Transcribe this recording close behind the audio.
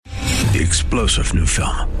The explosive new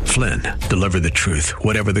film, Flynn, deliver the truth,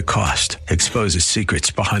 whatever the cost, exposes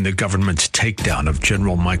secrets behind the government's takedown of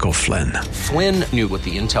General Michael Flynn. Flynn knew what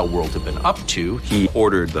the intel world had been up to. He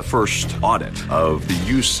ordered the first audit of the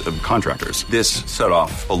use of contractors. This set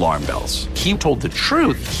off alarm bells. He told the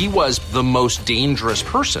truth. He was the most dangerous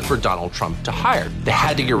person for Donald Trump to hire. They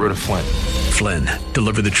had to get rid of Flynn. Flynn,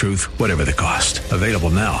 deliver the truth, whatever the cost. Available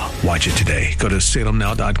now. Watch it today. Go to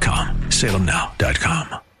salemnow.com.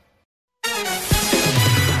 salemnow.com.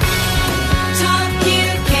 Talk you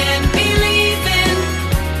can believe in.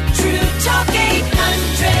 True Talk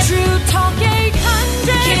 800. True Talk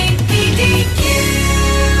 800.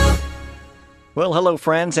 KPDQ. Well, hello,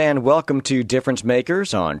 friends, and welcome to Difference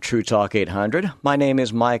Makers on True Talk 800. My name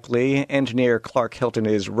is Mike Lee. Engineer Clark Hilton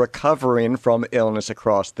is recovering from illness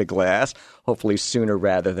across the glass, hopefully sooner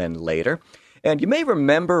rather than later. And you may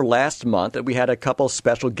remember last month that we had a couple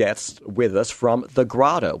special guests with us from The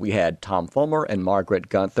Grotto. We had Tom Fulmer and Margaret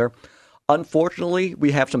Gunther. Unfortunately,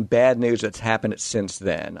 we have some bad news that's happened since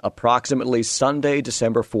then. Approximately Sunday,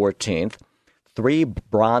 December 14th, 3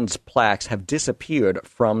 bronze plaques have disappeared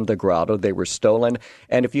from The Grotto. They were stolen.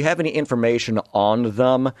 And if you have any information on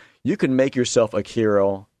them, you can make yourself a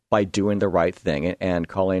hero by doing the right thing and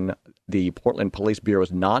calling the Portland Police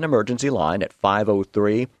Bureau's non-emergency line at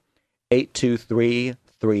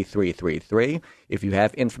 503-823-3333. If you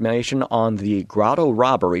have information on the Grotto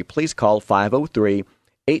robbery, please call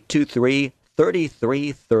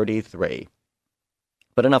 503-823-3333.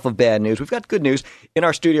 But enough of bad news. We've got good news. In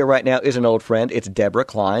our studio right now is an old friend. It's Deborah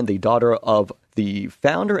Klein, the daughter of the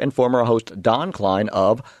founder and former host Don Klein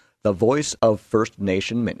of the Voice of First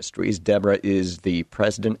Nation Ministries. Deborah is the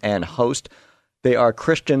president and host. They are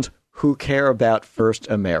Christians who care about First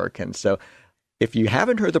Americans. So if you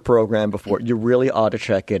haven't heard the program before, you really ought to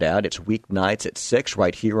check it out. It's weeknights at 6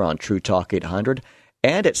 right here on True Talk 800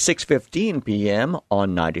 and at 6:15 p.m.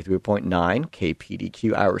 on 93.9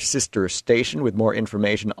 KPDQ, our sister station, with more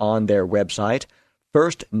information on their website,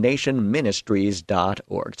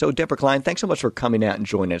 firstnationministries.org. So, Deborah Klein, thanks so much for coming out and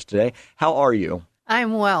joining us today. How are you?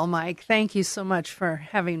 I'm well, Mike. Thank you so much for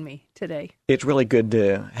having me today. It's really good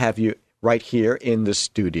to have you right here in the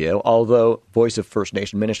studio, although Voice of First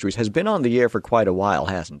Nation Ministries has been on the air for quite a while,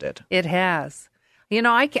 hasn't it? It has. You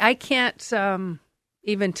know, I can't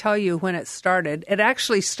even tell you when it started. It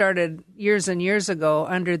actually started years and years ago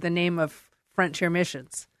under the name of Frontier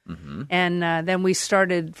Missions. Mm-hmm. And then we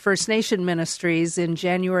started First Nation Ministries in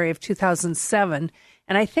January of 2007.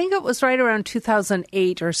 And I think it was right around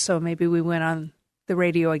 2008 or so, maybe we went on the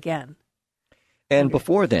radio again. And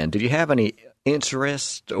before then, did you have any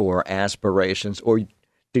interest or aspirations, or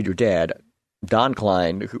did your dad, Don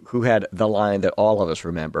Klein, who had the line that all of us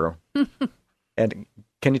remember, and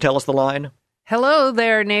can you tell us the line? Hello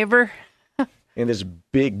there, neighbor. In this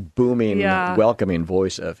big, booming, welcoming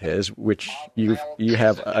voice of his, which you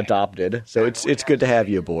have adopted. So it's good to have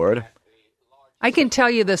you aboard. I can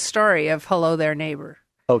tell you the story of Hello There, Neighbor.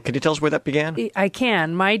 Oh, can you tell us where that began? I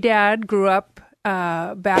can. My dad grew up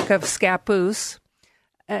back of Scappoose.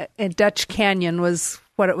 Dutch Canyon was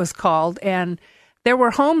what it was called. And there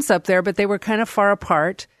were homes up there, but they were kind of far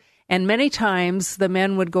apart. And many times the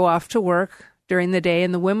men would go off to work during the day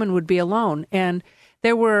and the women would be alone. And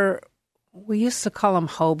there were, we used to call them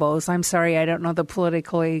hobos. I'm sorry, I don't know the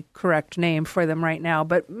politically correct name for them right now,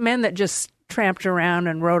 but men that just tramped around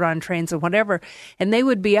and rode on trains and whatever. And they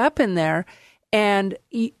would be up in there. And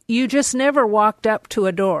you just never walked up to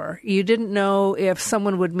a door. You didn't know if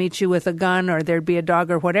someone would meet you with a gun or there'd be a dog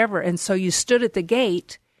or whatever. And so you stood at the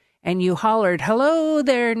gate and you hollered, "Hello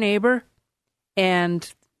there, neighbor." And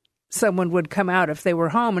someone would come out if they were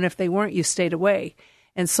home. And if they weren't, you stayed away.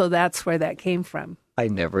 And so that's where that came from. I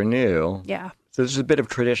never knew. Yeah. So there's a bit of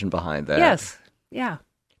tradition behind that. Yes. Yeah.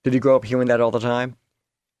 Did you grow up hearing that all the time?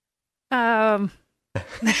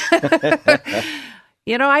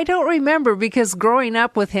 You know, I don't remember because growing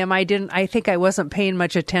up with him, I think I wasn't paying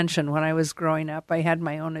much attention when I was growing up. I had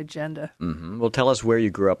my own agenda. Mm-hmm. Well, tell us where you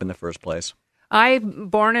grew up in the first place. I'm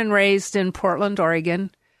born and raised in Portland, Oregon.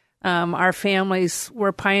 Our families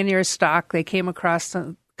were pioneer stock. They came across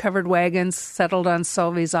covered wagons, settled on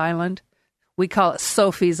Sophie's Island. We call it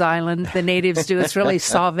Sophie's Island. The natives do. It's really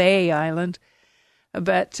Sauve Island.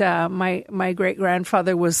 But my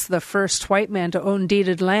great-grandfather was the first white man to own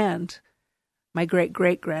deeded land. My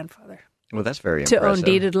great-great-grandfather. Well, that's very impressive. To own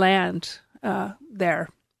deeded land there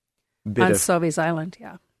on Sophie's Island,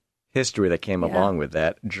 yeah. History that came along with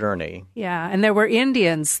that journey. Yeah, and there were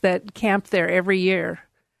Indians that camped there every year.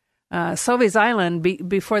 Sophie's Island,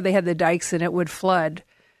 before they had the dikes in it, would flood.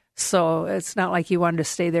 So it's not like you wanted to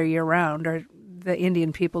stay there year-round, or the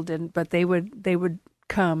Indian people didn't, but they would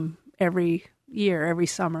come every year, every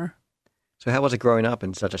summer. So how was it growing up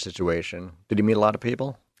in such a situation? Did you meet a lot of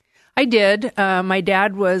people? I did. My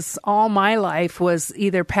dad was, all my life, was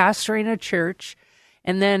either pastoring a church,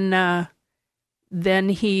 and then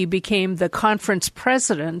he became the conference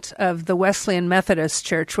president of the Wesleyan Methodist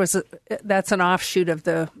Church. That's an offshoot of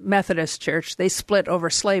the Methodist Church. They split over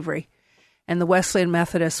slavery, and the Wesleyan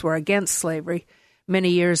Methodists were against slavery many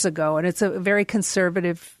years ago, and it's a very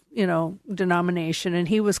conservative, denomination, and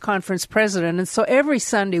he was conference president, and so every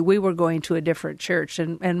Sunday we were going to a different church,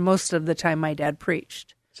 and most of the time my dad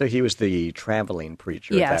preached. So he was the traveling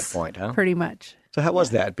preacher at that point, huh? Pretty much. So how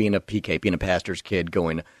was that, being a PK, being a pastor's kid,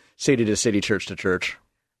 going city to city, church to church?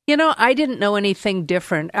 I didn't know anything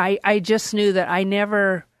different. I just knew that I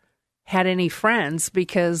never had any friends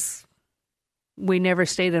because we never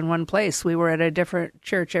stayed in one place. We were at a different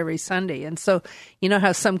church every Sunday. And so, you know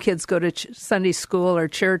how some kids go to Sunday school or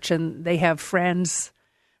church and they have friends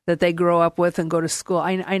that they grow up with and go to school.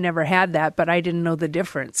 I never had that, but I didn't know the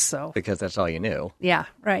difference. So Because that's all you knew. Yeah,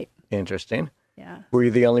 right. Interesting. Yeah. Were you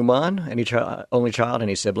the only one? Only child?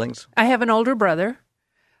 Any siblings? I have an older brother.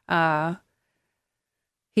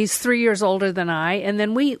 He's 3 years older than I. And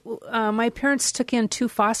then my parents took in 2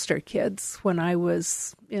 foster kids when I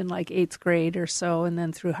was in like 8th grade or so, and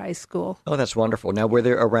then through high school. Oh, that's wonderful. Now, were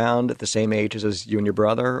they around at the same ages as you and your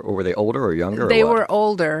brother, or were they older or younger? They or what? were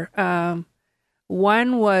older.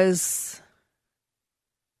 One was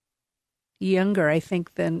younger, I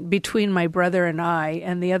think, than between my brother and I,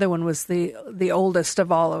 and the other one was the oldest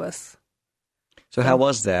of all of us. So how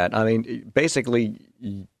was that? I mean, basically,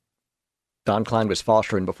 Don Klein was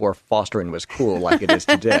fostering before fostering was cool like it is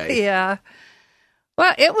today. Yeah.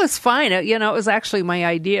 Well, it was fine. It was actually my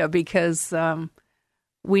idea because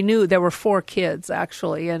we knew there were 4 kids,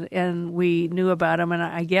 actually, and we knew about them. And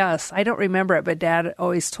I guess, I don't remember it, but Dad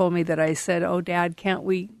always told me that I said, "Oh, Dad, can't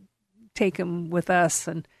we take them with us?"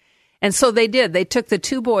 And so they did. They took the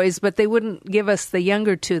 2 boys, but they wouldn't give us the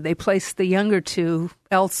younger 2. They placed the younger 2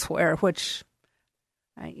 elsewhere, which,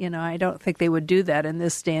 I don't think they would do that in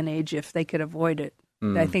this day and age if they could avoid it.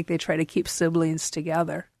 I think they try to keep siblings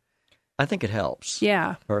together. I think it helps.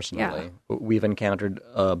 Yeah. Personally. Yeah. We've encountered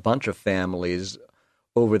a bunch of families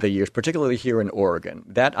over the years, particularly here in Oregon,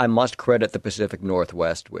 that I must credit the Pacific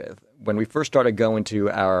Northwest with. When we first started going to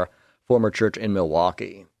our former church in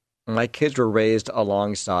Milwaukee, my kids were raised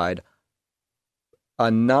alongside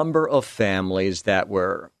a number of families that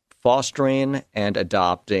were fostering and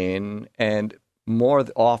adopting, and more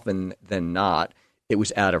often than not, it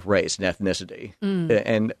was out of race and ethnicity.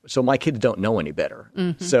 And so my kids don't know any better.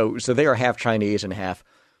 Mm-hmm. So they are half Chinese and half,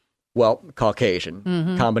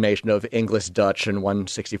 Caucasian, combination of English, Dutch, and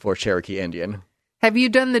 164 Cherokee Indian. Have you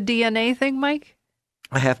done the DNA thing, Mike?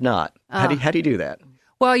 I have not. How do you do that?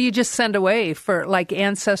 Well, you just send away for, like,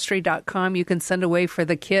 Ancestry.com. You can send away for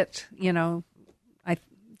the kit, I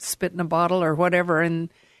spit in a bottle or whatever, and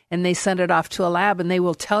they send it off to a lab, and they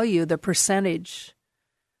will tell you the percentage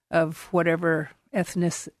of whatever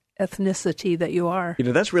ethnicity that you are.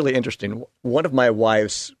 That's really interesting. One of my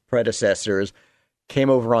wife's predecessors came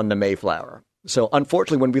over on the Mayflower. So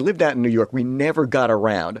unfortunately, when we lived out in New York, we never got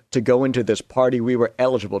around to go into this party we were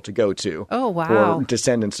eligible to go to. Oh, wow. For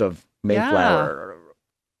descendants of Mayflower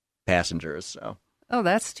passengers. So. Oh,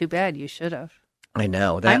 that's too bad. You should have. I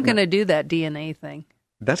know. I'm going to do that DNA thing.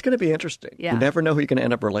 That's going to be interesting. Yeah. You never know who you're going to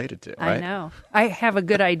end up related to, right? I know. I have a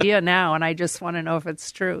good idea now, and I just want to know if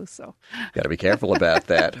it's true. So, got to be careful about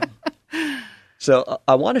that. So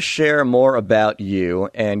I want to share more about you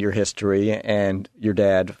and your history and your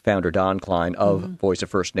dad, founder Don Klein of Voice of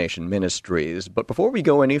First Nation Ministries. But before we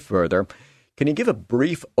go any further, can you give a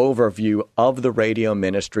brief overview of the radio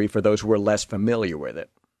ministry for those who are less familiar with it?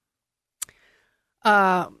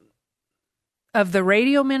 Of the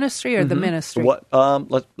radio ministry or the ministry?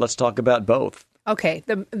 Let's talk about both. Okay.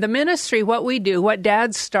 The ministry, what we do, what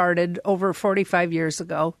Dad started over 45 years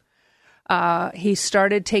ago, he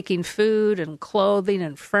started taking food and clothing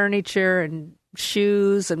and furniture and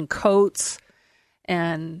shoes and coats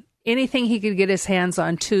and anything he could get his hands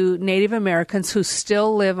on to Native Americans who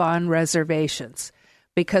still live on reservations.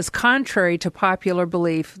 Because contrary to popular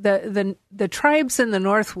belief, the tribes in the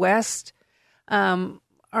Northwest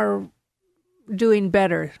are doing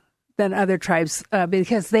better than other tribes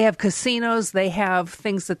because they have casinos, they have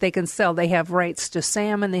things that they can sell. They have rights to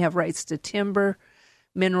salmon, they have rights to timber,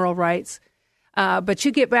 mineral rights. But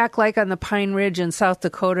you get back like on the Pine Ridge in South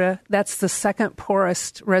Dakota, that's the second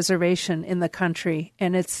poorest reservation in the country,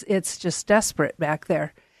 and it's just desperate back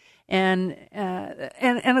there. And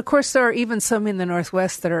of course there are even some in the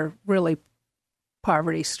Northwest that are really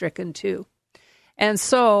poverty-stricken too. And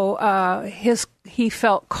so he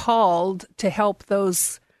felt called to help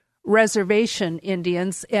those reservation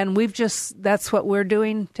Indians, and that's what we're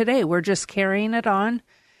doing today. We're just carrying it on.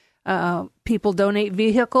 People donate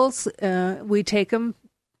vehicles. We take them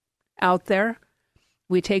out there.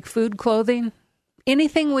 We take food, clothing,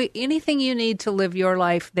 anything you need to live your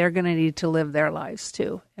life, they're going to need to live their lives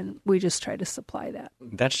too. And we just try to supply that.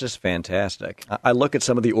 That's just fantastic. I look at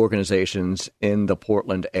some of the organizations in the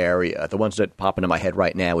Portland area. The ones that pop into my head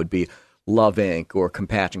right now would be Love Inc. or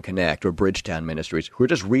Compassion Connect or Bridgetown Ministries, who are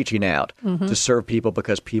just reaching out to serve people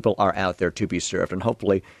because people are out there to be served, and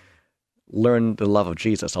hopefully learn the love of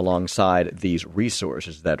Jesus alongside these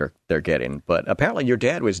resources that they're getting. But apparently your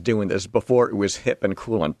dad was doing this before it was hip and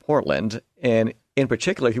cool in Portland, and in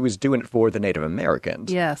particular, he was doing it for the Native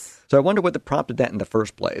Americans. Yes. So I wonder what prompted that in the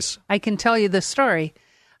first place. I can tell you the story.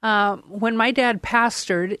 When my dad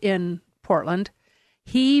pastored in Portland,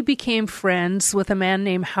 he became friends with a man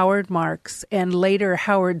named Howard Marks, and later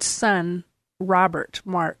Howard's son, Robert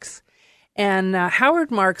Marks. And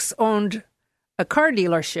Howard Marks owned a car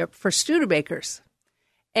dealership for Studebakers.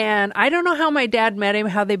 And I don't know how my dad met him,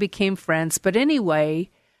 how they became friends. But anyway,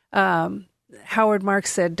 Howard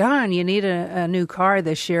Marks said, Don, you need a new car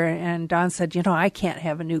this year. And Don said, I can't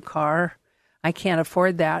have a new car. I can't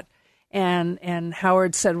afford that. And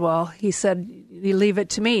Howard said, he said, you leave it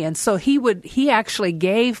to me. And so he actually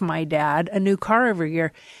gave my dad a new car every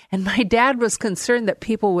year. And my dad was concerned that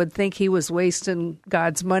people would think he was wasting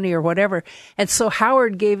God's money or whatever. And so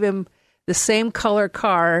Howard gave him the same color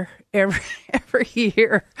car every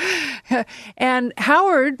year. And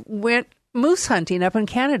Howard went moose hunting up in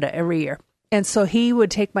Canada every year. And so he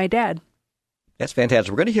would take my dad. That's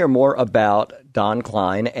fantastic. We're going to hear more about Don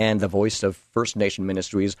Klein and the voice of First Nation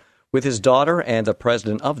Ministries with his daughter and the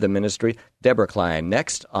president of the ministry, Deborah Klein,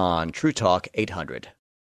 next on True Talk 800.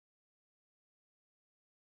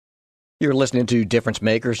 You're listening to Difference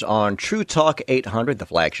Makers on True Talk 800, the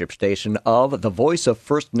flagship station of the Voice of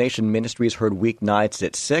First Nation Ministries, heard weeknights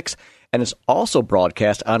at 6, and it's also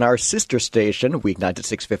broadcast on our sister station, weeknights at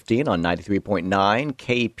 6:15 on 93.9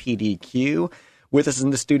 KPDQ. With us in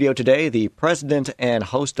the studio today, the president and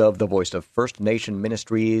host of the Voice of First Nation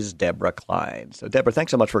Ministries, Deborah Klein. So, Deborah,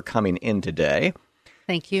 thanks so much for coming in today.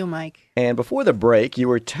 Thank you, Mike. And before the break, you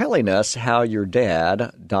were telling us how your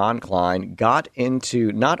dad, Don Klein, got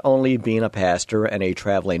into not only being a pastor and a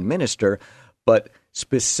traveling minister, but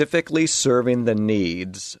specifically serving the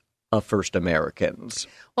needs of First Americans.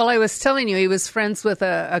 Well, I was telling you, he was friends with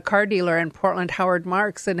a car dealer in Portland, Howard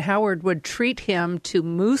Marks, and Howard would treat him to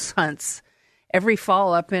moose hunts every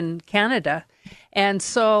fall up in Canada. And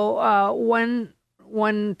so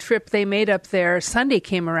one trip they made up there, Sunday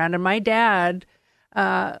came around, and my dad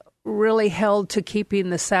really held to keeping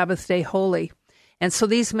the Sabbath day holy. And so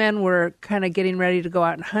these men were kind of getting ready to go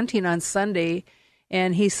out and hunting on Sunday.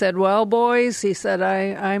 And he said, well, boys, he said,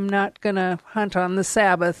 I'm not going to hunt on the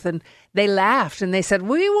Sabbath. And they laughed and they said,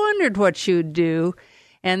 we wondered what you'd do.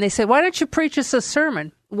 And they said, why don't you preach us a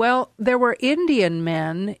sermon? Well, there were Indian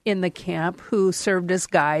men in the camp who served as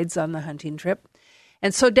guides on the hunting trip.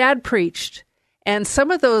 And so Dad preached. And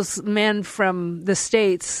some of those men from the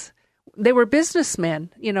States, they were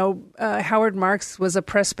businessmen. Howard Marks was a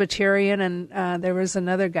Presbyterian, and there was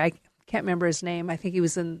another guy, can't remember his name. I think he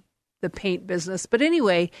was in the paint business. But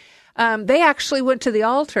anyway, they actually went to the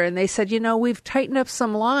altar and they said, we've tightened up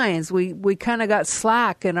some lines. We kind of got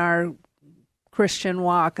slack in our Christian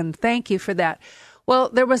walk, and thank you for that. Well,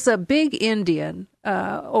 there was a big Indian,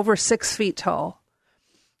 over 6 feet tall,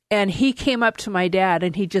 and he came up to my dad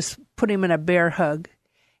and he just put him in a bear hug.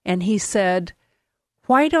 And he said,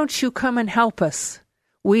 why don't you come and help us?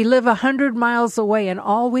 We live 100 miles away and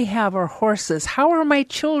all we have are horses. How are my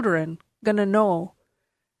children going to know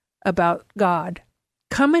about God?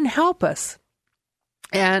 Come and help us.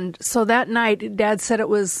 And so that night, Dad said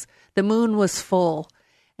the moon was full.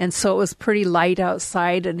 And so it was pretty light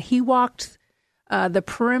outside. And he walked the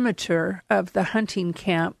perimeter of the hunting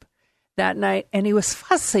camp that night. And he was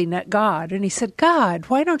fussing at God. And he said, God,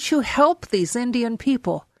 why don't you help these Indian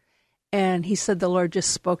people? And he said the Lord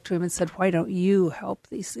just spoke to him and said, why don't you help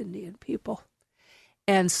these Indian people?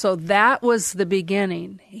 And so that was the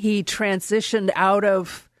beginning. He transitioned out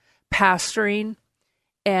of pastoring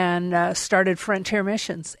and started Frontier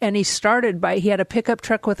Missions. And he had a pickup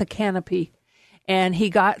truck with a canopy. And he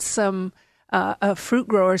got some fruit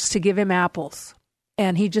growers to give him apples.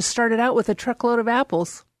 And he just started out with a truckload of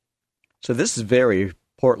apples. So this is very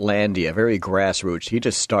Portlandia, very grassroots. He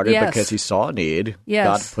just started because he saw a need. Yes.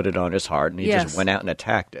 God put it on his heart, and he just went out and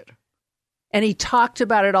attacked it. And he talked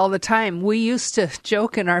about it all the time. We used to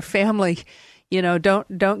joke in our family,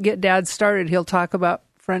 don't get Dad started. He'll talk about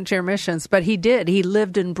Frontier Missions, but he did. He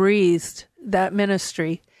lived and breathed that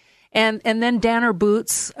ministry. And then Danner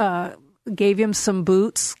Boots gave him some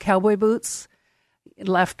boots, cowboy boots,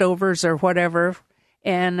 leftovers or whatever.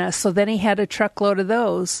 And so then he had a truckload of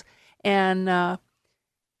those. And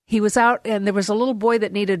he was out, and there was a little boy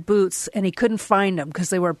that needed boots, and he couldn't find them because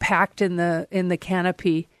they were packed in the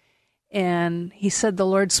canopy. And he said the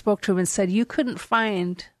Lord spoke to him and said, "You couldn't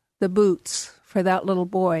find the boots for that little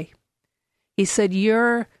boy." He said,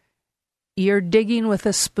 You're digging with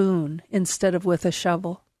a spoon instead of with a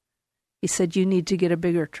shovel. He said, "You need to get a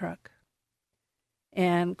bigger truck."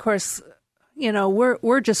 And of course,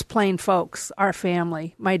 we're just plain folks, our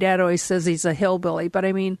family. My dad always says he's a hillbilly, but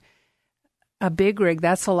I mean, a big rig,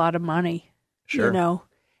 that's a lot of money. Sure.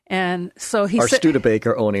 And so Our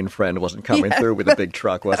Studebaker owning friend wasn't coming through with a big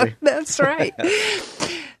truck, was he? That's right.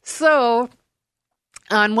 So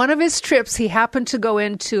on one of his trips, he happened to go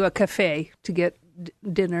into a cafe to get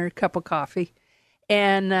dinner, a cup of coffee.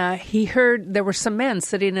 And he heard there were some men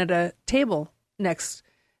sitting at a table next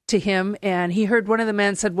to him. And he heard one of the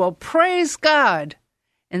men said, "Well, praise God."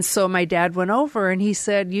 And so my dad went over and he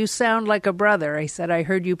said, "You sound like a brother." I said, "I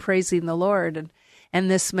heard you praising the Lord." And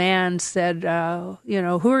this man said, "Who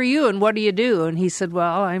are you and what do you do?" And he said,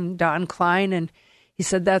 "Well, I'm Don Klein." And he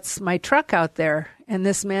said, "That's my truck out there." And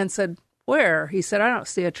this man said, "Where?" He said, "I don't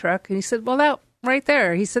see a truck." And he said, "Well, that right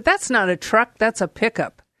there." He said, "That's not a truck, that's a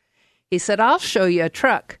pickup." He said, "I'll show you a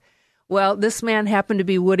truck." Well, this man happened to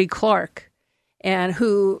be Woody Clark, and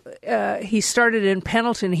who he started in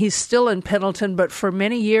Pendleton. He's still in Pendleton, but for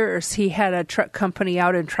many years he had a truck company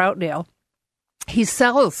out in Troutdale. He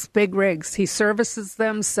sells big rigs. He services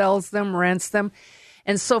them, sells them, rents them.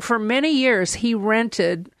 And so for many years, he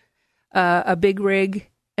rented a big rig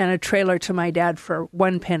and a trailer to my dad for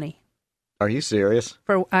 1 penny. Are you serious?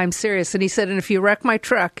 I'm serious. And he said, "And if you wreck my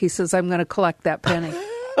truck," he says, "I'm going to collect that penny."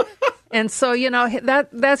 And so,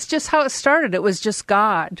 that's just how it started. It was just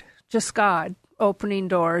God opening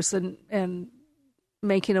doors and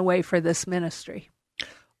making a way for this ministry.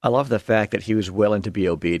 I love the fact that he was willing to be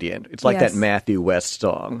obedient. It's like that Matthew West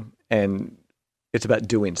song, and it's about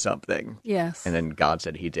doing something. Yes. And then God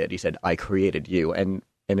said he did. He said, "I created you." And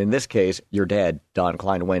in this case, your dad, Don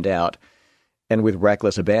Klein, went out and with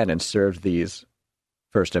reckless abandon served these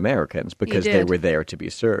first Americans because they were there to be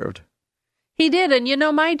served. He did.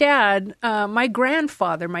 And, my dad, my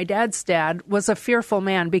grandfather, my dad's dad, was a fearful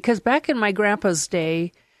man because back in my grandpa's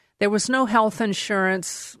day, there was no health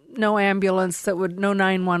insurance, no ambulance no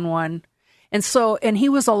 911. And he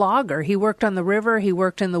was a logger. He worked on the river, he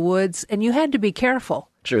worked in the woods, and you had to be careful.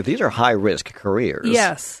 Sure, these are high-risk careers.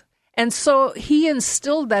 Yes. And so he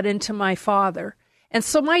instilled that into my father. And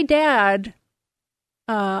so my dad,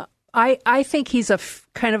 I think he's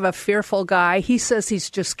kind of a fearful guy. He says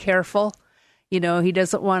he's just careful. He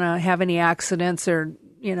doesn't want to have any accidents or,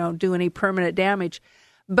 do any permanent damage.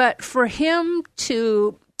 But for him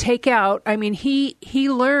to take out, he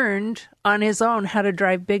learned on his own how to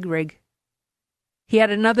drive big rig. He had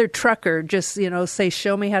another trucker just, say,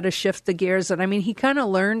 "Show me how to shift the gears." And he kind of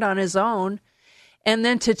learned on his own. And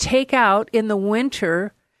then to take out in the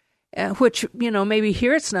winter, which, maybe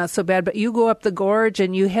here it's not so bad, but you go up the gorge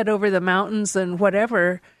and you head over the mountains and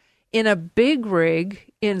whatever in a big rig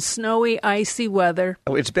in snowy, icy weather.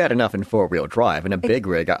 Oh, it's bad enough in four-wheel drive. In a big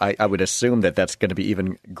rig, I would assume that's going to be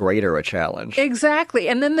even greater a challenge. Exactly.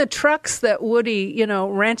 And then the trucks that Woody,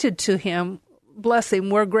 rented to him, bless him,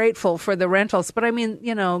 we're grateful for the rentals. But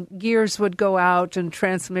gears would go out and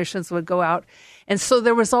transmissions would go out. And so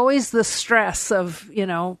there was always the stress of,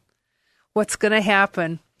 what's going to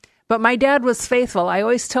happen. But my dad was faithful. I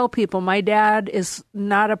always tell people my dad is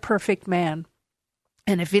not a perfect man.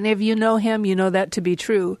 And if any of you know him, you know that to be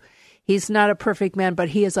true. He's not a perfect man, but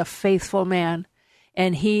he is a faithful man.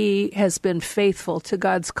 And he has been faithful to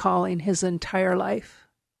God's calling his entire life.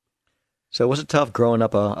 So was it tough growing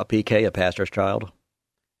up a PK, a pastor's child?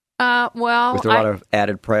 Well, was there a lot of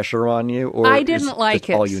added pressure on you? Or I didn't like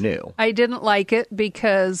it. All you knew? I didn't like it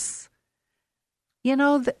because,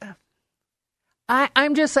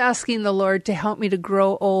 I'm just asking the Lord to help me to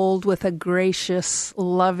grow old with a gracious,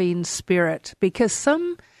 loving spirit. Because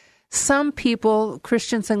some people,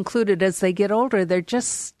 Christians included, as they get older, they're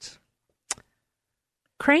just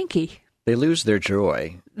cranky. They lose their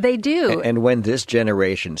joy. They do. And when this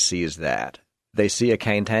generation sees that, they see a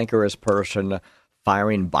cantankerous person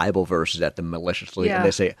firing Bible verses at them maliciously, and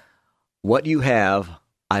they say, "What you have,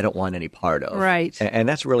 I don't want any part of." Right. And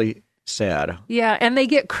that's really sad. Yeah, and they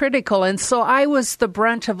get critical. And so I was the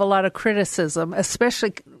brunt of a lot of criticism,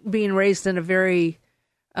 especially being raised in a very,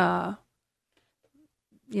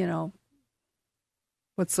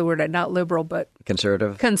 what's the word? Not liberal, but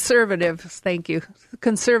Conservative? conservative. Thank you.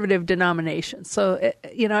 Conservative denomination. So,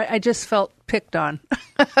 I just felt picked on.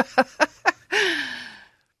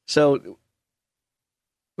 So,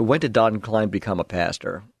 when did Don Klein become a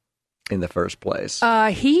pastor in the first place?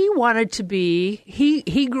 He wanted to be,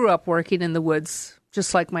 he grew up working in the woods,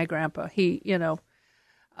 just like my grandpa.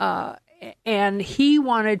 And he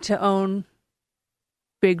wanted to own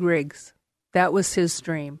big rigs. That was his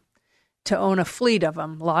dream, to own a fleet of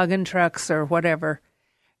them, logging trucks or whatever.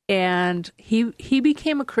 And he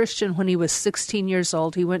became a Christian when he was 16 years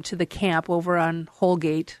old. He went to the camp over on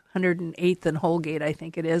Holgate, 108th and Holgate, I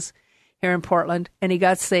think it is, here in Portland, and he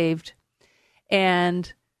got saved.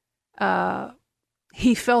 And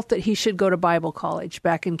he felt that he should go to Bible college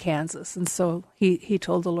back in Kansas. And so he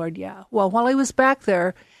told the Lord, yeah. Well, while he was back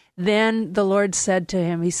there, then the Lord said to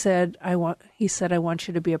him, he said, I want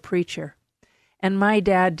you to be a preacher. And my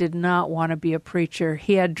dad did not want to be a preacher.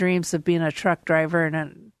 He had dreams of being a truck driver and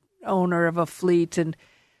an owner of a fleet. And,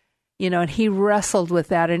 and he wrestled with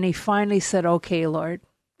that. And he finally said, okay, Lord,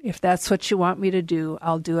 if that's what you want me to do,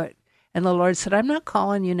 I'll do it. And the Lord said, I'm not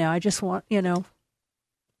calling you now. I just want,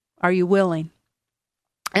 are you willing?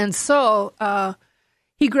 And so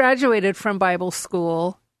he graduated from Bible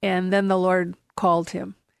school, and then the Lord called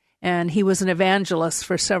him. And he was an evangelist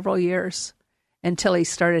for several years until he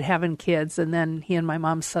started having kids, and then he and my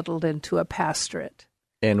mom settled into a pastorate.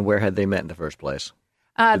 And where had they met in the first place?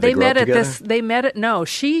 They met at this. They met at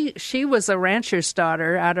She was a rancher's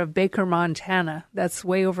daughter out of Baker, Montana. That's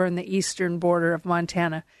way over in the eastern border of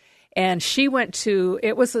Montana. And she went to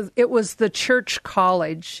it was the church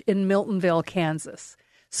college in Miltonville, Kansas.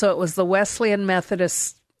 So it was the Wesleyan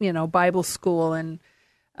Methodist, Bible school and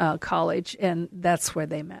college, and that's where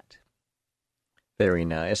they met. Very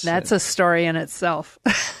nice. That's a story in itself.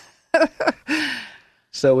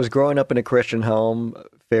 So was growing up in a Christian home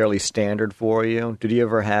fairly standard for you? Did you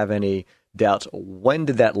ever have any doubts? When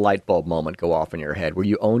did that light bulb moment go off in your head where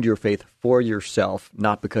you owned your faith for yourself,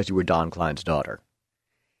 not because you were Don Klein's daughter?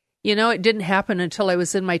 It didn't happen until I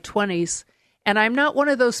was in my 20s. And I'm not one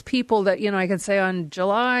of those people that, I can say on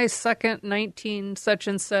July 2nd, 19 such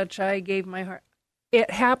and such, I gave my heart.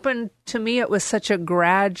 It happened to me. It was such a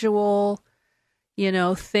gradual,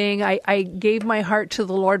 thing. I gave my heart to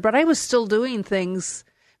the Lord, but I was still doing things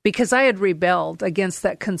because I had rebelled against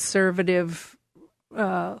that conservative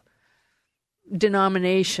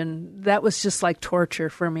denomination. That was just like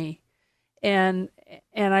torture for me. And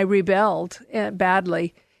I rebelled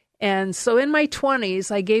badly. And so in my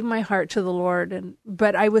 20s, I gave my heart to the Lord,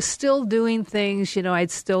 but I was still doing things,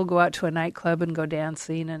 I'd still go out to a nightclub and go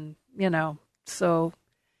dancing and, so,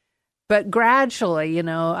 but gradually,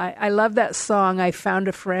 I love that song, I found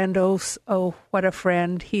a friend, oh, what a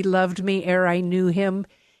friend. He loved me ere I knew him.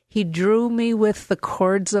 He drew me with the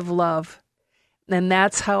cords of love. And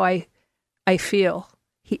that's how I feel.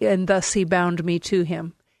 And thus he bound me to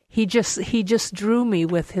him. He just drew me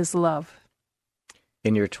with his love.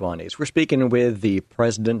 In your 20s. We're speaking with the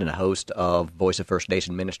president and host of Voice of First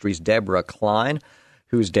Nation Ministries, Deborah Klein,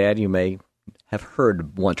 whose dad you may have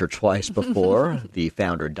heard once or twice before, the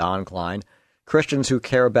founder, Don Klein. Christians who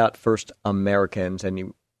care about First Americans, and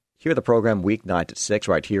you hear the program weeknight at 6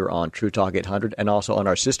 right here on True Talk 800, and also on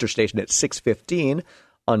our sister station at 6:15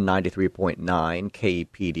 on 93.9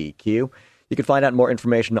 KPDQ. You can find out more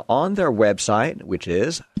information on their website, which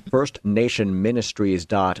is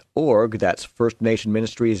firstnationministries.org. That's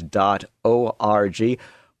firstnationministries.org.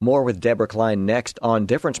 More with Deborah Klein next on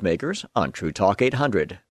Difference Makers on True Talk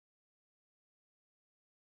 800.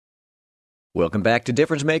 Welcome back to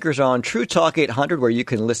Difference Makers on True Talk 800, where you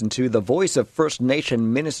can listen to the Voice of First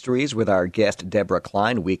Nation Ministries with our guest, Deborah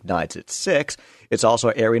Klein, weeknights at 6. It's also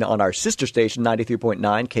airing on our sister station,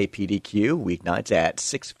 93.9 KPDQ, weeknights at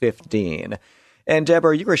 6:15. And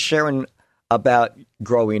Deborah, you were sharing about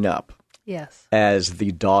growing up. Yes. As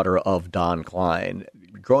the daughter of Don Klein,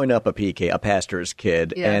 growing up a PK, a pastor's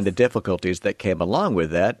kid, yes, and the difficulties that came along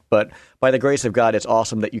with that. But by the grace of God, it's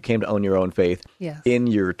awesome that you came to own your own faith yes, in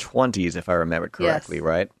your 20s, if I remember correctly, yes,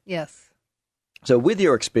 right? Yes. So with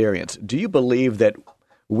your experience, do you believe that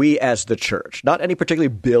we as the church, not any particular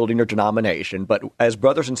building or denomination, but as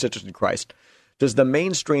brothers and sisters in Christ, does the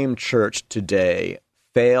mainstream church today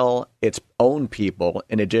fail its own people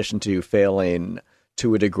in addition to failing,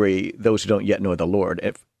 to a degree, those who don't yet know the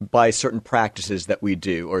Lord, by certain practices that we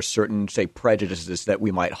do or certain, say, prejudices that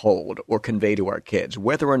we might hold or convey to our kids,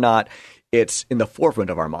 whether or not it's in the forefront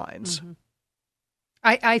of our minds? Mm-hmm.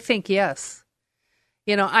 I think yes.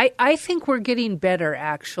 I think we're getting better,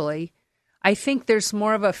 actually. I think there's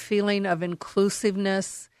more of a feeling of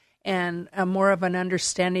inclusiveness and more of an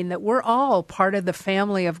understanding that we're all part of the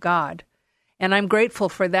family of God. And I'm grateful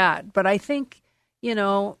for that. But I think,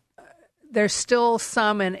 there's still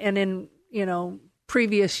some, and in,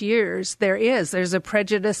 previous years, there's a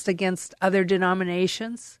prejudice against other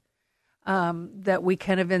denominations that we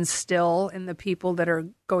kind of instill in the people that are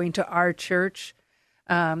going to our church.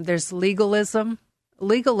 There's legalism.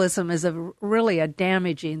 Legalism is really a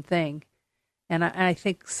damaging thing. And I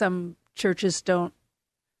think some churches don't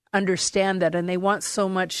understand that, and they want so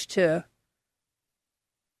much to,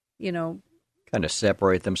 kind of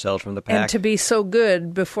separate themselves from the pack. and to be so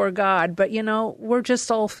good before God. But, we're just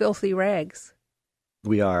all filthy rags.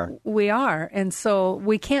 We are. We are. And so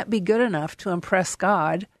we can't be good enough to impress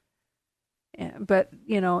God. But,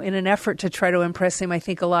 in an effort to try to impress him, I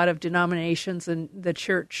think a lot of denominations and the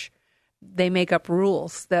church, they make up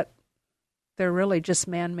rules that they're really just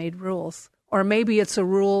man-made rules. Or maybe it's a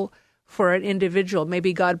rule for an individual.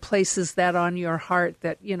 Maybe God places that on your heart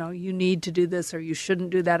that, you need to do this or you shouldn't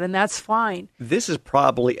do that, and that's fine. This is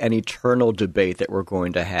probably an eternal debate that we're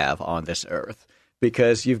going to have on this earth,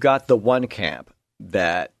 because you've got the one camp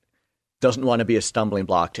that doesn't want to be a stumbling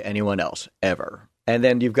block to anyone else ever. And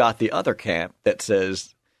then you've got the other camp that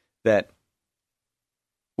says that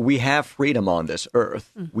we have freedom on this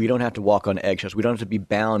earth. Mm-hmm. We don't have to walk on eggshells. We don't have to be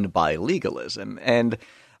bound by legalism. And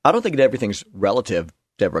I don't think that everything's relative,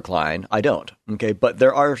 Deborah Klein. I don't. Okay. But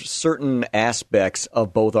there are certain aspects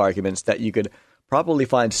of both arguments that you could probably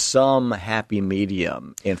find some happy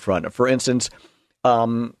medium in front of. For instance,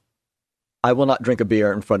 I will not drink a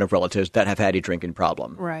beer in front of relatives that have had a drinking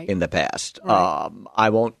problem in the past. Right. I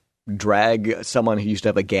won't drag someone who used to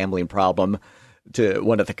have a gambling problem to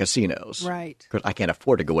one of the casinos. Right. Because I can't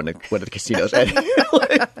afford to go into one of the casinos anyway.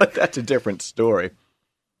 But that's a different story.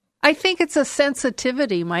 I think it's a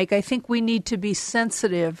sensitivity, Mike. I think we need to be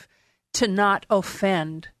sensitive to not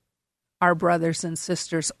offend our brothers and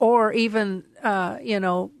sisters, or even,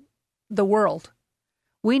 the world.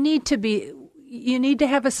 You need to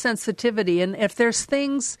have a sensitivity. And if there's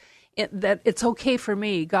things that it's okay for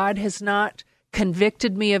me, God has not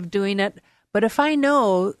convicted me of doing it, but if I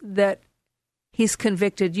know that he's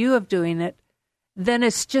convicted you of doing it, then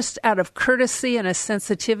it's just out of courtesy and a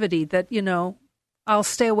sensitivity that, I'll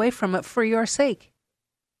stay away from it for your sake.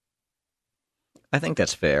 I think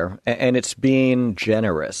that's fair. And it's being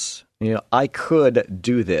generous. I could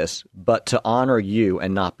do this, but to honor you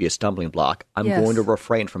and not be a stumbling block, I'm going to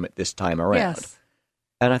refrain from it this time around. Yes.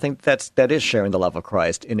 And I think that is sharing the love of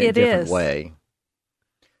Christ in a different way.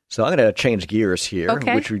 So I'm going to change gears here,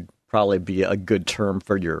 which would probably be a good term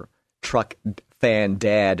for your truck fan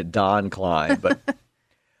dad, Don Klein. But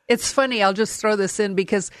it's funny. I'll just throw this in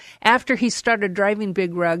because after he started driving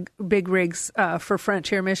big rigs for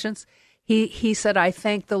Frontier Missions, he said, I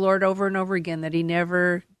thank the Lord over and over again that he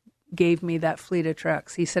never gave me that fleet of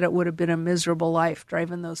trucks. He said it would have been a miserable life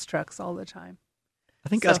driving those trucks all the time. I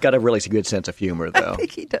think God's got a really good sense of humor, though. I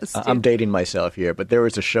think he does, too. I'm dating myself here, but there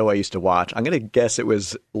was a show I used to watch. I'm going to guess it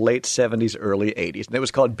was late 70s, early 80s, and it was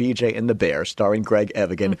called BJ and the Bear, starring Greg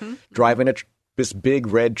Evigan, driving this big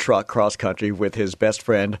red truck cross-country with his best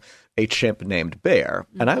friend, a chimp named Bear.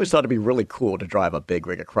 And I always thought it'd be really cool to drive a big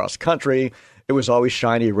rig across country. It was always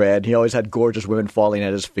shiny red. He always had gorgeous women falling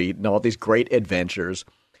at his feet and all these great adventures.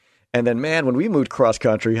 And then, man, when we moved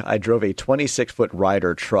cross-country, I drove a 26-foot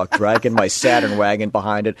Ryder truck, dragging my Saturn wagon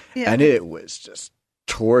behind it, and it was just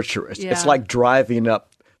torturous. Yeah. It's like driving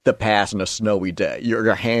up the pass on a snowy day.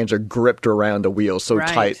 Your hands are gripped around the wheels so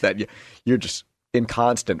tight that you're just in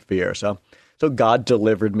constant fear. So God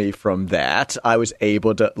delivered me from that. I was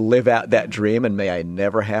able to live out that dream, and may I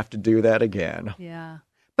never have to do that again. Yeah.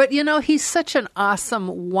 But, he's such an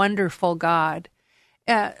awesome, wonderful God.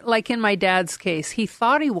 Like in my dad's case, he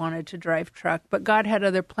thought he wanted to drive truck, but God had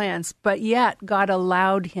other plans. But yet God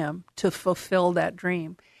allowed him to fulfill that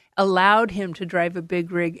dream, allowed him to drive a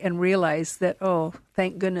big rig and realize that, oh,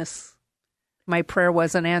 thank goodness my prayer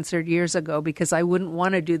wasn't answered years ago, because I wouldn't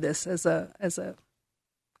want to do this as a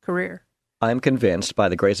career. I'm convinced by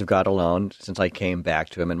the grace of God alone, since I came back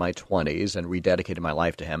to him in my 20s and rededicated my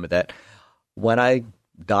life to him, that when I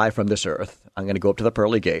die from this earth, I'm going to go up to the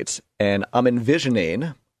pearly gates, and I'm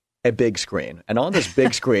envisioning a big screen. And on this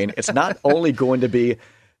big screen, it's not only going to be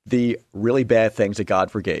the really bad things that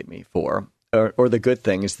God forgave me for, or the good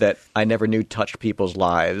things that I never knew touched people's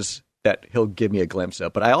lives that he'll give me a glimpse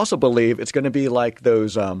of, but I also believe it's going to be like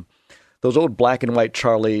those old black and white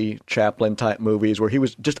Charlie Chaplin type movies where he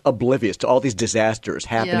was just oblivious to all these disasters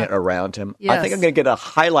happening around him. Yes. I think I'm going to get a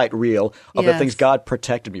highlight reel of the things God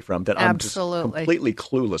protected me from that I'm just completely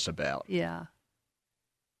clueless about. Yeah.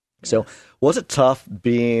 So was it tough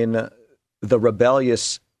being the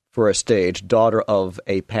rebellious for a stage, daughter of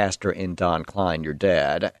a pastor in Don Klein, your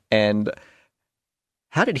dad. And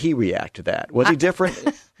how did he react to that? Was he different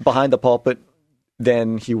behind the pulpit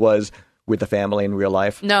than he was with the family in real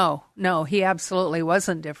life? No, he absolutely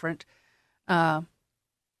wasn't different. And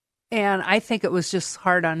I think it was just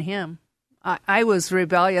hard on him. I was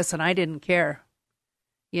rebellious and I didn't care,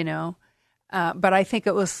 but I think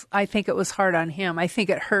it was hard on him. I think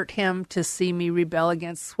it hurt him to see me rebel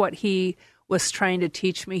against what he was trying to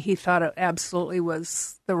teach me. He thought it absolutely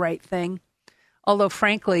was the right thing. Although,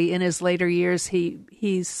 frankly, in his later years,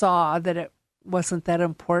 he saw that it wasn't that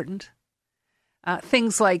important.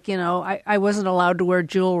 Things like, I wasn't allowed to wear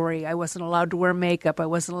jewelry. I wasn't allowed to wear makeup. I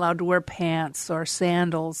wasn't allowed to wear pants or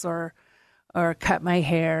sandals or cut my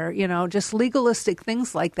hair, just legalistic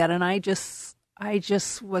things like that. And I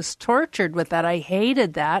just was tortured with that. I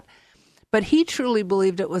hated that. But he truly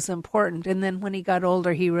believed it was important. And then when he got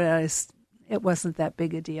older, he realized it wasn't that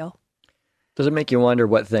big a deal. Does it make you wonder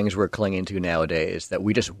what things we're clinging to nowadays that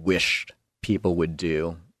we just wished people would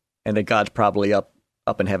do? And that God's probably up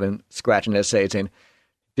in heaven scratching his head saying,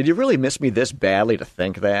 did you really miss me this badly to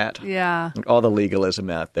think that? Yeah. All the legalism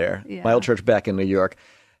out there. Yeah. My old church back in New York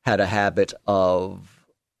had a habit of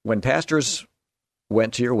when pastors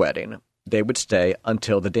went to your wedding, they would stay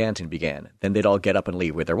until the dancing began. Then they'd all get up and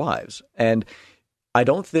leave with their wives. And I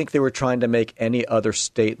don't think they were trying to make any other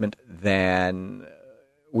statement than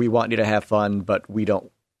we want you to have fun, but we don't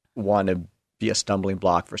want to be a stumbling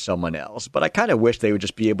block for someone else. But I kind of wish they would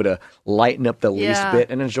just be able to lighten up the least bit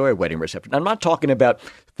and enjoy a wedding reception. I'm not talking about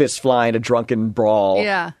fists flying, a drunken brawl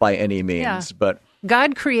by any means, but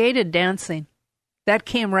God created dancing. That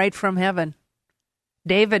came right from heaven.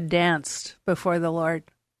 David danced before the Lord,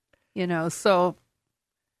 so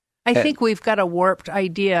I think we've got a warped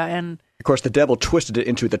idea. And of course, the devil twisted it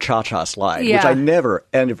into the cha-cha slide, which I never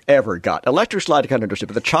ever got. Electric slide I kind of understood,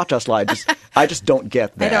 but the cha-cha slide, I just don't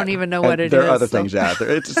get that. I don't even know what it is. There are other things out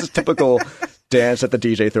there. It's a typical dance that the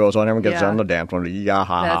DJ throws on. Everyone gets on the dance floor.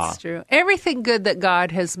 That's true. Everything good that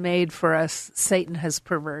God has made for us, Satan has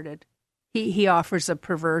perverted. He offers a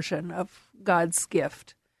perversion of God's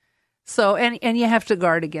gift. So, and you have to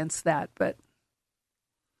guard against that, but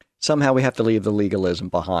somehow we have to leave the legalism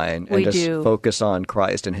behind and just focus on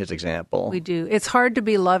Christ and his example. We do. It's hard to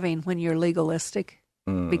be loving when you're legalistic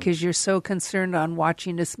because you're so concerned on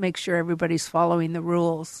watching to make sure everybody's following the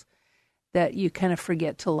rules that you kind of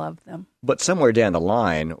forget to love them. But somewhere down the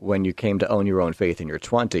line, when you came to own your own faith in your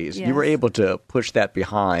 20s, you were able to push that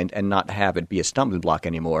behind and not have it be a stumbling block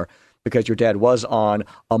anymore because your dad was on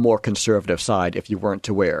a more conservative side if you weren't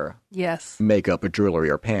to wear makeup or jewelry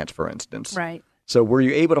or pants, for instance. Right. So were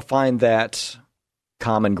you able to find that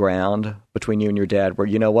common ground between you and your dad where,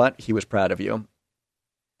 you know what, he was proud of you?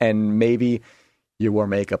 And maybe you wore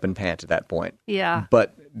makeup and pants at that point. Yeah.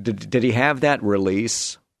 But did he have that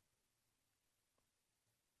release?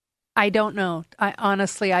 I don't know.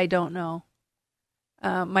 I don't know.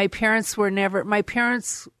 My parents were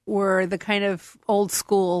the kind of old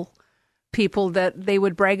school people that they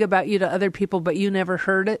would brag about you to other people, but you never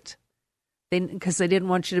heard it because they didn't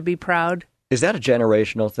want you to be proud. Is that a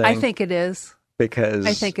generational thing? I think it is. Because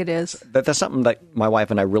I think it is. That's something that my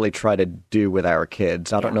wife and I really try to do with our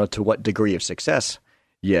kids. I don't know to what degree of success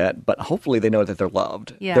yet, but hopefully they know that they're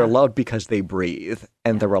loved. Yeah. They're loved because they breathe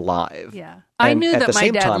and they're alive. Yeah. I knew that my dad loved me.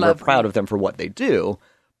 At the same time, we're proud of them for what they do,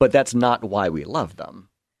 but that's not why we love them.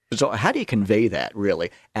 So how do you convey that,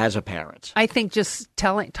 really, as a parent? I think just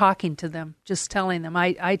talking to them, just telling them.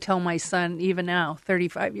 I tell my son, even now,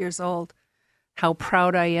 35 years old, how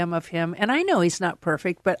proud I am of him. And I know he's not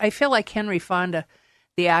perfect, but I feel like Henry Fonda,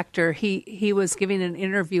 the actor, he was giving an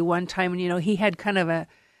interview one time, and, he had kind of a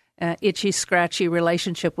itchy, scratchy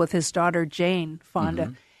relationship with his daughter, Jane Fonda.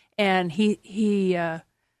 Mm-hmm. And he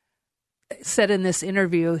said in this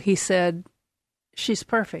interview, he said, she's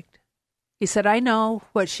perfect. He said, I know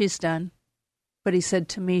what she's done, but he said,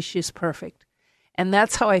 to me, she's perfect. And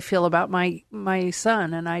that's how I feel about my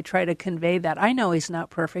son, and I try to convey that. I know he's not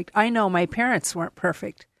perfect. I know my parents weren't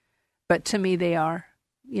perfect, but to me they are.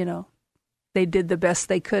 They did the best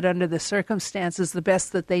they could under the circumstances, the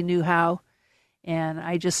best that they knew how. And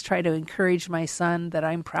I just try to encourage my son that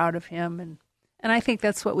I'm proud of him, and I think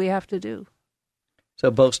that's what we have to do. So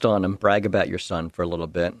boast on him, brag about your son for a little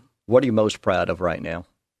bit. What are you most proud of right now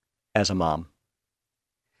as a mom?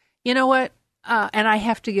 You know what? And I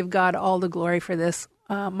have to give God all the glory for this.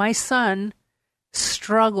 My son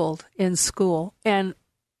struggled in school, and,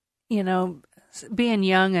 being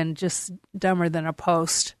young and just dumber than a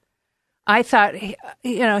post, I thought,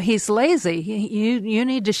 he's lazy. You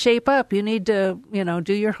need to shape up. You need to,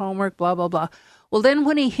 do your homework, blah, blah, blah. Well, then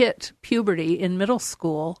when he hit puberty in middle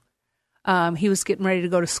school, he was getting ready to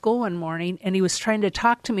go to school one morning, and he was trying to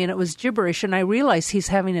talk to me, and it was gibberish, and I realized he's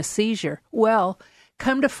having a seizure. Well,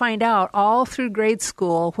 come to find out, all through grade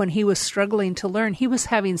school, when he was struggling to learn, he was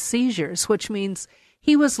having seizures, which means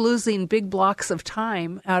he was losing big blocks of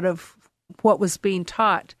time out of what was being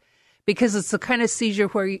taught, because it's the kind of seizure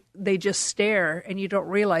where they just stare, and you don't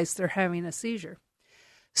realize they're having a seizure.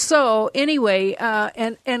 So anyway,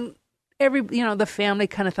 and the family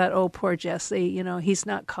kind of thought, oh, poor Jesse, he's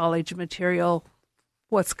not college material.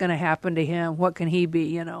 What's going to happen to him? What can he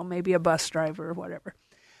be? Maybe a bus driver or whatever.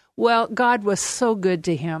 Well, God was so good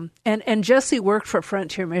to him. And Jesse worked for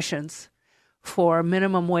Frontier Missions for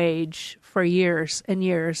minimum wage for years and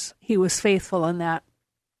years. He was faithful in that.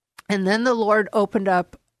 And then the Lord opened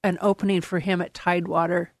up an opening for him at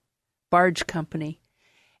Tidewater Barge Company.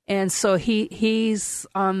 And so he's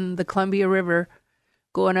on the Columbia River,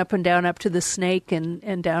 going up and down, up to the Snake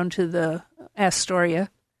and down to the Astoria,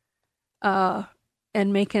 and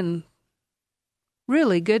making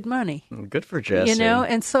really good money. Good for Jesse.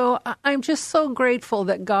 And so I'm just so grateful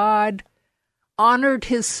that God honored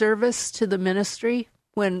his service to the ministry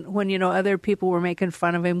when other people were making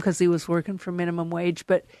fun of him because he was working for minimum wage.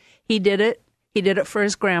 But he did it. He did it for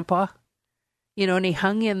his grandpa, and he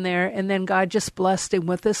hung in there, and then God just blessed him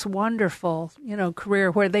with this wonderful, career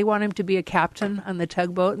where they want him to be a captain on the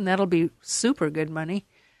tugboat, and that'll be super good money.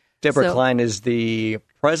 Deborah Klein is the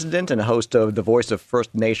president and host of the Voice of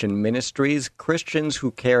First Nation Ministries, Christians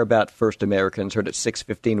who care about First Americans, heard at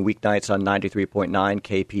 6:15 weeknights on 93.9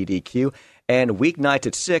 KPDQ, and weeknights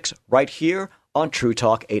at 6 right here on True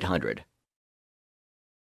Talk 800.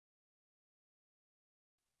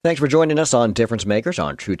 Thanks for joining us on Difference Makers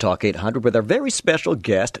on True Talk 800 with our very special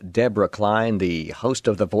guest, Deborah Klein, the host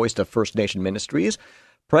of the Voice of First Nation Ministries,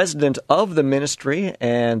 president of the ministry,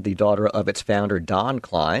 and the daughter of its founder, Don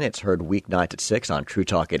Klein. It's heard weeknights at 6 on True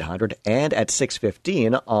Talk 800 and at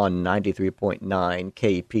 6:15 on 93.9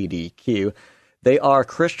 KPDQ. They are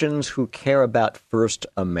Christians who care about First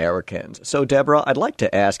Americans. So, Deborah, I'd like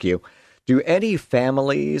to ask you, do any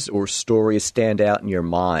families or stories stand out in your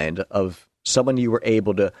mind of someone you were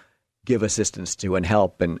able to give assistance to and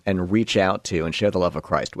help and reach out to and share the love of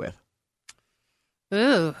Christ with?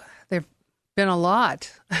 Ooh, there've been a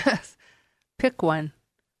lot. Pick one.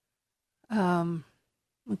 Of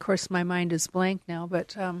course, my mind is blank now,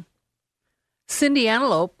 but Cindy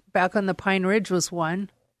Antelope back on the Pine Ridge was one.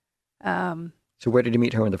 So where did you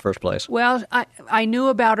meet her in the first place? Well, I knew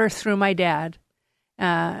about her through my dad,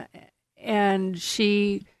 and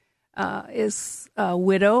she is a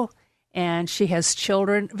widow, and she has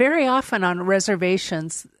children. Very often on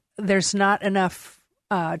reservations, there's not enough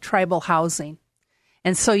tribal housing.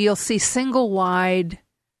 And so you'll see single-wide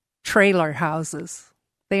trailer houses.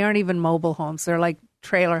 They aren't even mobile homes. They're like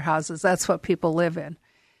trailer houses. That's what people live in.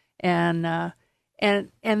 And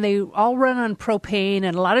they all run on propane,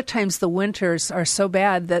 and a lot of times the winters are so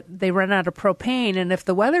bad that they run out of propane. And if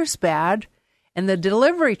the weather's bad and the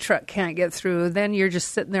delivery truck can't get through, then you're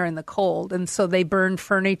just sitting there in the cold. And so they burn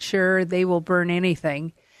furniture. They will burn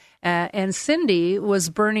anything. And Cindy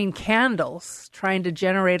was burning candles, trying to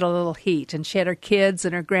generate a little heat. And she had her kids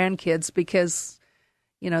and her grandkids because,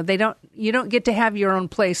 you don't get to have your own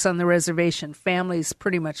place on the reservation. Families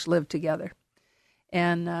pretty much live together.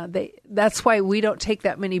 And that's why we don't take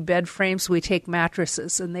that many bed frames. We take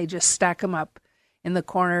mattresses, and they just stack them up in the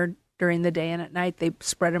corner during the day, and at night they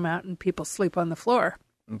spread them out, and people sleep on the floor.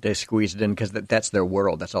 They squeeze it in because that's their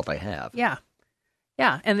world. That's all they have. Yeah.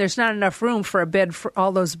 And there's not enough room for a bed for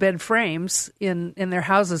all those bed frames in their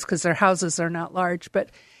houses because their houses are not large. But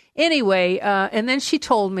anyway, and then she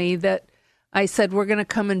told me that I said, we're going to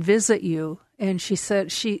come and visit you. And she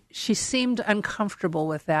said she seemed uncomfortable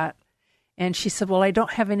with that. And she said, well, I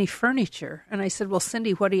don't have any furniture. And I said, well,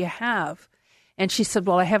 Cindy, what do you have? And she said,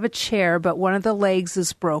 well, I have a chair, but one of the legs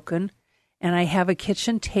is broken. And I have a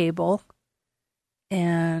kitchen table.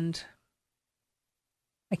 And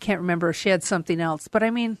I can't remember if she had something else. But, I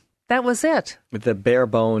mean, that was it. The bare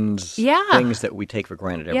bones things that we take for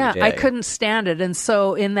granted every day. Yeah, I couldn't stand it. And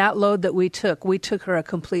so in that load that we took her a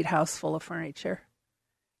complete house full of furniture.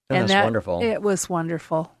 And that's wonderful. It was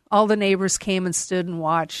wonderful. All the neighbors came and stood and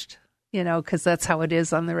watched. Because that's how it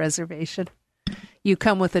is on the reservation. You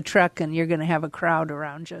come with a truck and you're going to have a crowd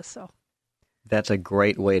around you. So that's a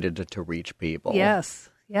great way to reach people. Yes.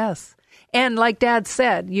 And like Dad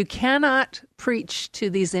said, you cannot preach to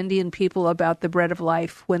these Indian people about the bread of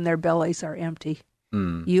life when their bellies are empty.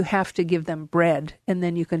 You have to give them bread, and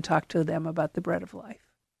then you can talk to them about the bread of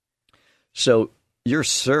life. So your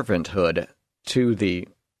servanthood to the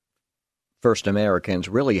First Americans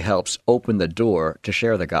really helps open the door to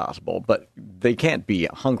share the gospel, but they can't be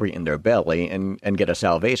hungry in their belly and get a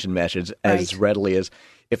salvation message as readily as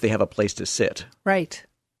if they have a place to sit. Right.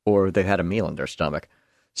 Or they've had a meal in their stomach.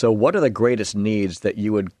 So what are the greatest needs that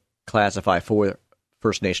you would classify for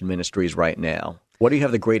First Nation Ministries right now? What do you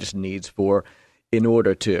have the greatest needs for in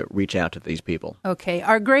order to reach out to these people? Okay.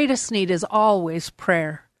 Our greatest need is always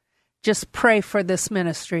prayer. Just pray for this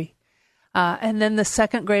ministry. And then the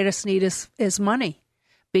second greatest need is money,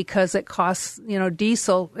 because it costs,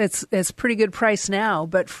 diesel. It's pretty good price now,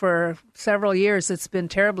 but for several years it's been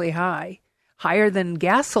terribly high, higher than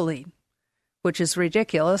gasoline, which is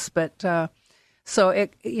ridiculous. But so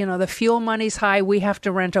the fuel money's high. We have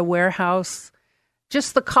to rent a warehouse.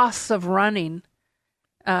 Just the costs of running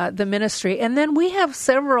the ministry, and then we have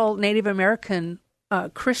several Native American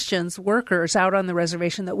Christians, workers out on the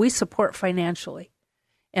reservation that we support financially.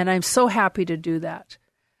 And I'm so happy to do that,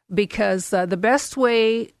 because the best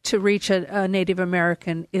way to reach a Native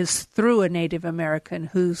American is through a Native American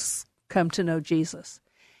who's come to know Jesus.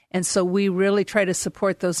 And so we really try to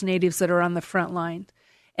support those natives that are on the front line.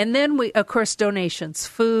 And then we, of course, donations.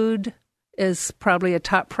 Food is probably a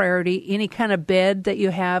top priority. Any kind of bed that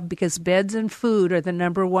you have, because beds and food are the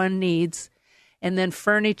number one needs. And then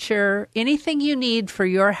furniture, anything you need for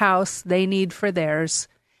your house, they need for theirs.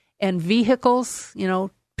 And vehicles,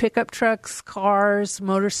 pickup trucks, cars,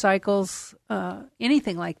 motorcycles,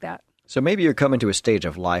 anything like that. So maybe you're coming to a stage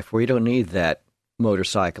of life where you don't need that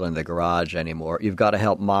motorcycle in the garage anymore. You've got to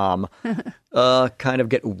help Mom kind of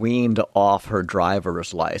get weaned off her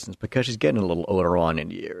driver's license because she's getting a little older on in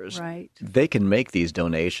years. Right. They can make these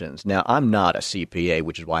donations. Now, I'm not a CPA,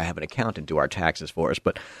 which is why I have an accountant do our taxes for us,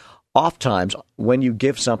 but oftentimes, when you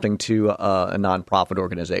give something to a nonprofit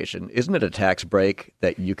organization, isn't it a tax break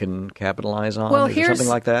that you can capitalize on? Well, Is it something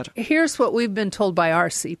like that? Here's what we've been told by our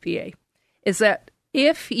CPA, is that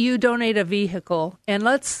if you donate a vehicle, and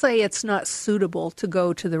let's say it's not suitable to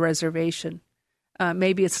go to the reservation,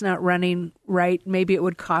 maybe it's not running right, maybe it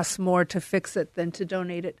would cost more to fix it than to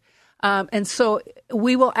donate it. And so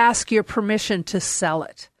we will ask your permission to sell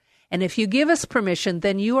it. And if you give us permission,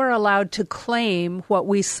 then you are allowed to claim what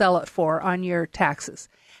we sell it for on your taxes.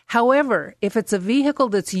 However, if it's a vehicle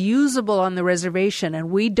that's usable on the reservation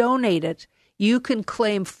and we donate it, you can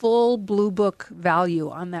claim full Blue Book value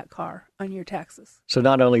on that car on your taxes. So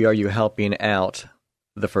not only are you helping out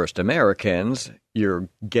the First Americans, you're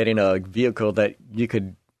getting a vehicle that you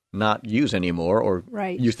could not use anymore or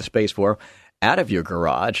use the space for out of your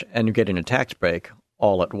garage, and you're getting a tax break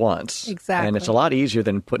all at once. Exactly. And it's a lot easier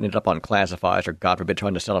than putting it up on classifieds or, God forbid,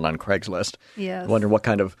 trying to sell it on Craigslist. Yes. Wonder what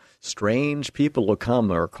kind of strange people will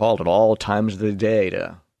come or called at all times of the day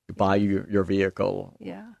to buy your vehicle.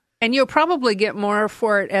 Yeah. And you'll probably get more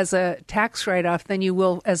for it as a tax write-off than you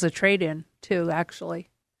will as a trade-in, too, actually.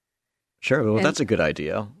 Sure. Well, that's a good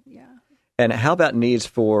idea. Yeah. And how about needs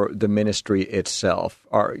for the ministry itself?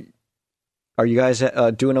 Are you guys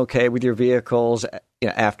doing okay with your vehicles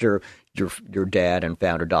after your dad and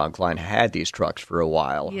founder Don Klein had these trucks for a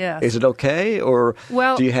while? Yes. Is it okay, or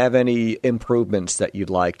do you have any improvements that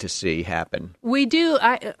you'd like to see happen? We do.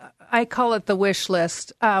 I call it the wish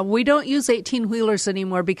list. We don't use 18-wheelers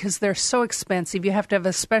anymore because they're so expensive. You have to have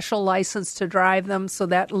a special license to drive them, so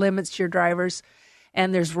that limits your drivers.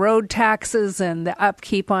 And there's road taxes and the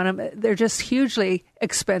upkeep on them. They're just hugely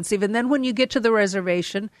expensive. And then when you get to the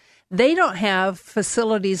reservation, they don't have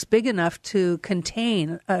facilities big enough to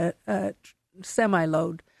contain a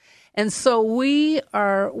semi-load. And so we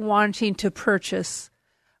are wanting to purchase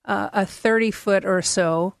a 30-foot or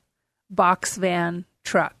so box van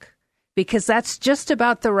truck, because that's just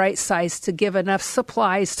about the right size to give enough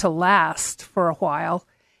supplies to last for a while.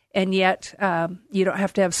 And yet you don't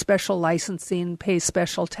have to have special licensing, pay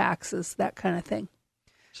special taxes, that kind of thing.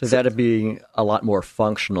 So that'd be a lot more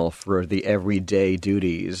functional for the everyday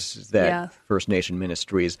duties that First Nation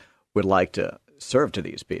ministries would like to serve to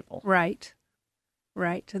these people. Right.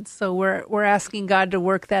 And so we're asking God to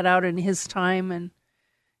work that out in His time and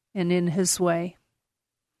in His way.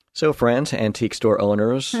 So, friends, antique store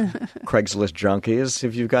owners, Craigslist junkies,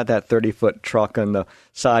 if you've got that 30-foot truck on the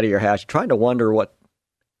side of your house, you're trying to wonder what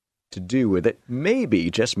to do with it, maybe,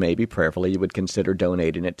 just maybe, prayerfully, you would consider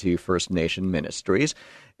donating it to First Nation Ministries.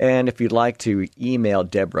 And if you'd like to email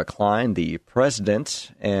Deborah Klein, the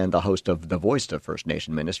president and the host of The Voice of First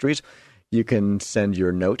Nation Ministries, you can send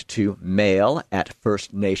your note to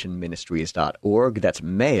mail@firstnationministries.org. That's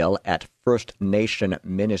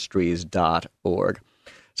mail@firstnationministries.org.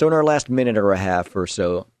 So in our last minute or a half or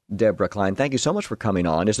so, Deborah Klein, thank you so much for coming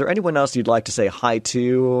on. Is there anyone else you'd like to say hi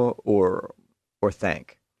to or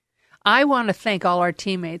thank? I want to thank all our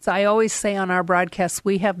teammates. I always say on our broadcasts,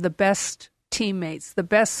 we have the best teammates, the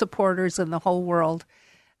best supporters in the whole world.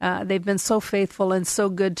 They've been so faithful and so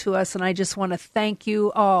good to us, and I just want to thank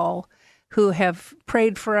you all who have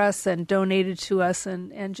prayed for us and donated to us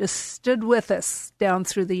and just stood with us down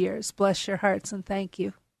through the years. Bless your hearts, and thank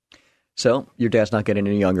you. So, your dad's not getting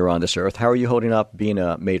any younger on this earth. How are you holding up being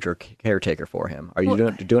a major caretaker for him? Are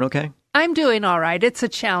you doing okay? I'm doing all right. It's a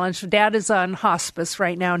challenge. Dad is on hospice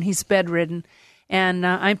right now, and he's bedridden, and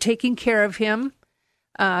I'm taking care of him.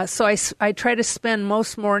 So I try to spend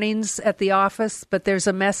most mornings at the office, but there's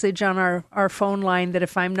a message on our phone line that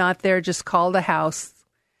if I'm not there, just call the house.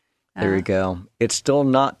 There you go. It's still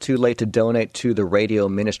not too late to donate to the radio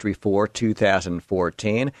ministry for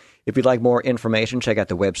 2014. If you'd like more information, check out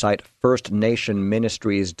the website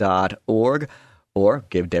firstnationministries.org or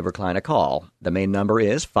give Deborah Klein a call. The main number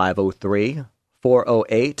is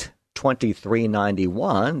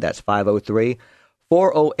 503-408-2391. That's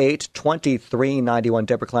 503-408-2391.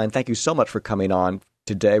 Deborah Klein, thank you so much for coming on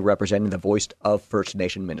today representing the voice of First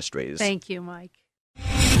Nation Ministries. Thank you, Mike.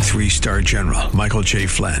 3-star General Michael J.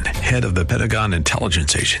 Flynn, head of the Pentagon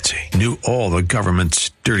Intelligence Agency, knew all the government's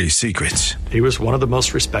dirty secrets. He was one of the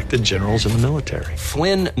most respected generals in the military.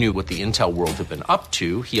 Flynn knew what the intel world had been up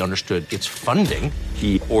to. He understood its funding.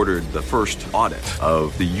 He ordered the first audit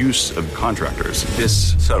of the use of contractors.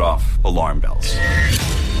 This set off alarm bells.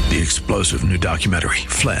 The explosive new documentary,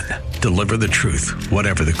 Flynn, Deliver the Truth,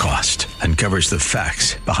 Whatever the Cost, uncovers the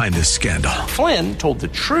facts behind this scandal. Flynn told the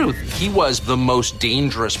truth. He was the most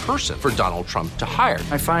dangerous person for Donald Trump to hire.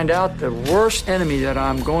 I find out the worst enemy that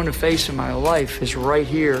I'm going to face in my life is right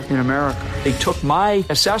here in America. They took my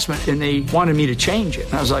assessment and they wanted me to change it.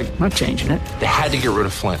 And I was like, I'm not changing it. They had to get rid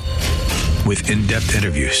of Flynn. With in-depth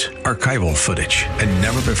interviews, archival footage, and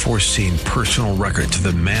never-before-seen personal records of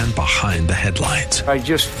the man behind the headlines. I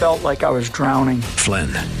just felt like I was drowning. Flynn,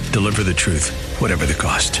 Deliver the Truth, Whatever the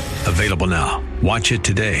Cost. Available now. Watch it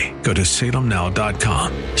today. Go to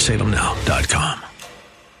salemnow.com. salemnow.com.